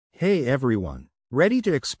Hey everyone, ready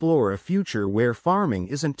to explore a future where farming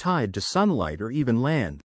isn't tied to sunlight or even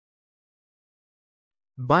land?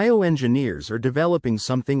 Bioengineers are developing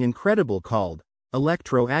something incredible called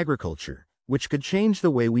electro-agriculture, which could change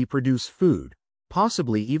the way we produce food,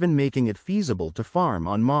 possibly even making it feasible to farm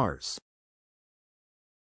on Mars.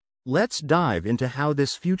 Let's dive into how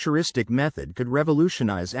this futuristic method could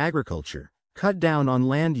revolutionize agriculture, cut down on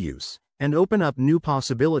land use, and open up new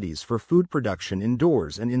possibilities for food production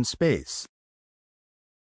indoors and in space.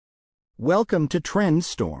 Welcome to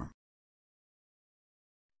Trendstorm.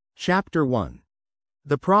 Chapter 1.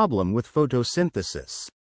 The problem with photosynthesis.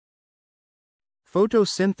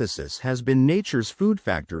 Photosynthesis has been nature's food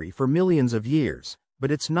factory for millions of years,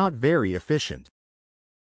 but it's not very efficient.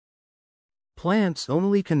 Plants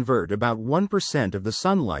only convert about 1% of the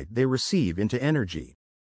sunlight they receive into energy.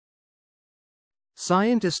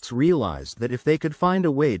 Scientists realized that if they could find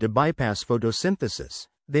a way to bypass photosynthesis,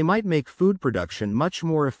 they might make food production much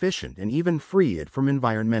more efficient and even free it from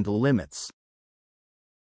environmental limits.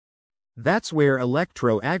 That's where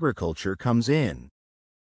electro-agriculture comes in.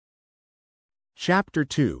 Chapter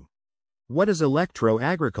 2. What is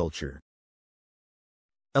electro-agriculture?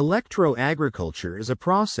 Electro-agriculture is a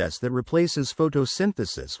process that replaces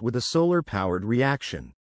photosynthesis with a solar-powered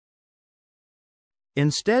reaction.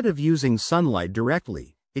 Instead of using sunlight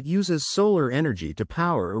directly, it uses solar energy to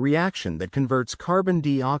power a reaction that converts carbon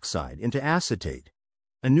dioxide into acetate,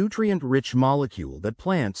 a nutrient-rich molecule that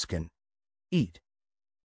plants can eat.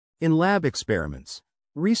 In lab experiments,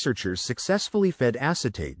 researchers successfully fed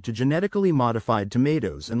acetate to genetically modified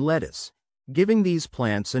tomatoes and lettuce, giving these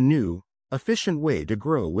plants a new, efficient way to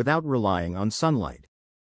grow without relying on sunlight.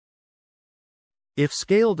 If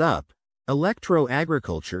scaled up,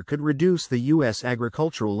 electro-agriculture could reduce the U.S.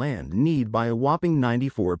 agricultural land need by a whopping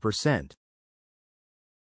 94%.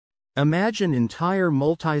 Imagine entire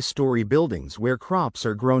multi-story buildings where crops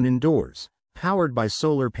are grown indoors, powered by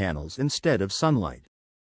solar panels instead of sunlight.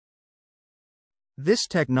 This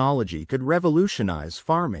technology could revolutionize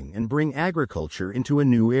farming and bring agriculture into a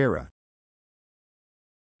new era.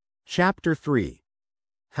 Chapter 3.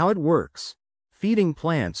 How it works: feeding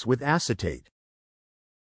plants with acetate.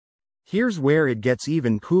 Here's where it gets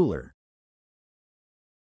even cooler.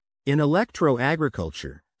 In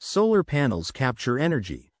electro-agriculture, solar panels capture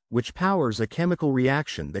energy, which powers a chemical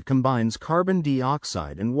reaction that combines carbon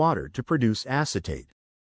dioxide and water to produce acetate.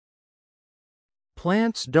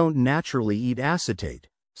 Plants don't naturally eat acetate,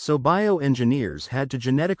 so bioengineers had to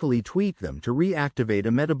genetically tweak them to reactivate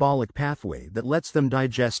a metabolic pathway that lets them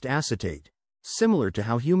digest acetate, similar to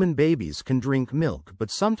how human babies can drink milk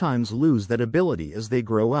but sometimes lose that ability as they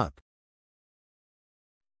grow up.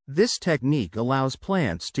 This technique allows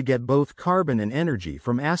plants to get both carbon and energy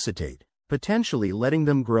from acetate, potentially letting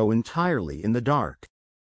them grow entirely in the dark.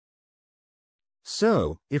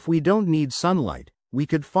 So, if we don't need sunlight, we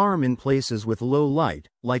could farm in places with low light,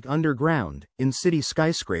 like underground, in city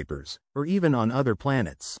skyscrapers, or even on other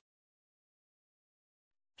planets.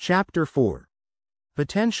 Chapter 4.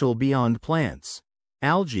 Potential beyond plants: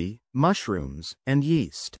 algae, mushrooms, and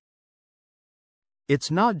yeast.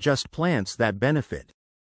 It's not just plants that benefit.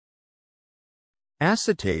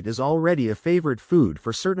 Acetate is already a favorite food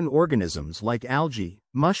for certain organisms like algae,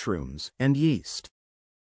 mushrooms, and yeast.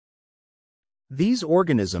 These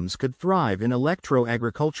organisms could thrive in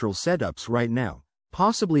electro-agricultural setups right now,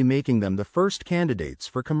 possibly making them the first candidates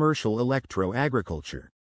for commercial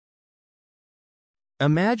electro-agriculture.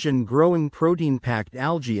 Imagine growing protein-packed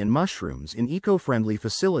algae and mushrooms in eco-friendly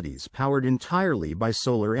facilities powered entirely by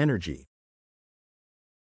solar energy.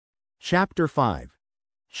 Chapter 5.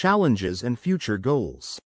 Challenges and future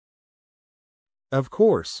goals. Of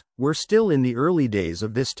course, we're still in the early days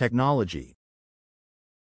of this technology.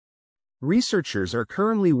 Researchers are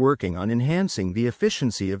currently working on enhancing the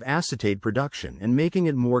efficiency of acetate production and making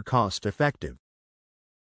it more cost-effective.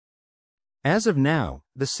 As of now,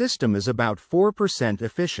 the system is about 4%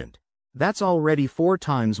 efficient. That's already 4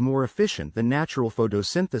 times more efficient than natural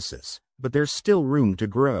photosynthesis, but there's still room to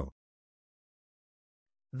grow.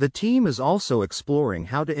 The team is also exploring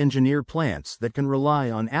how to engineer plants that can rely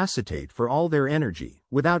on acetate for all their energy,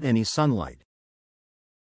 without any sunlight.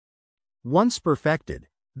 Once perfected,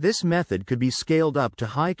 this method could be scaled up to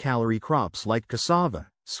high-calorie crops like cassava,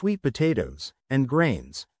 sweet potatoes, and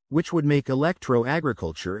grains, which would make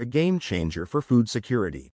electro-agriculture a game-changer for food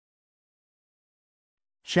security.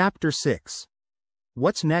 Chapter 6.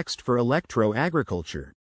 What's next for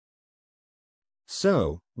electro-agriculture?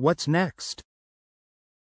 So, what's next?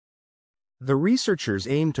 The researchers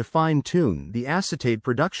aim to fine-tune the acetate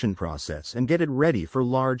production process and get it ready for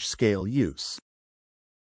large-scale use.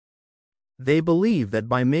 They believe that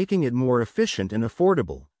by making it more efficient and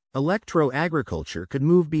affordable, electro-agriculture could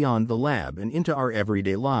move beyond the lab and into our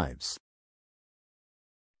everyday lives.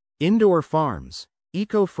 Indoor farms,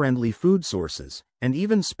 eco-friendly food sources, and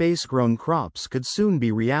even space-grown crops could soon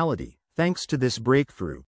be reality, thanks to this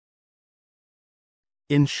breakthrough.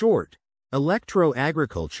 In short,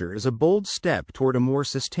 electro-agriculture is a bold step toward a more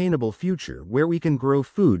sustainable future where we can grow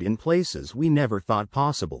food in places we never thought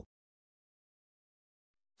possible.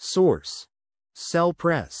 Source: Cell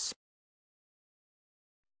Press.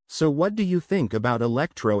 So what do you think about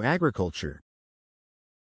electro-agriculture?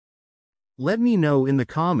 Let me know in the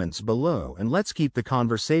comments below and let's keep the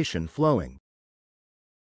conversation flowing.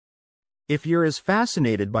 If you're as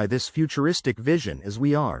fascinated by this futuristic vision as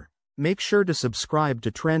we are, make sure to subscribe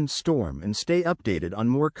to Trend Storm and stay updated on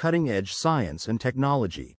more cutting-edge science and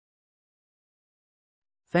technology.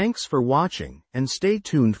 Thanks for watching, and stay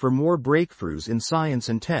tuned for more breakthroughs in science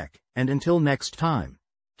and tech, and until next time,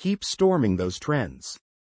 keep storming those trends.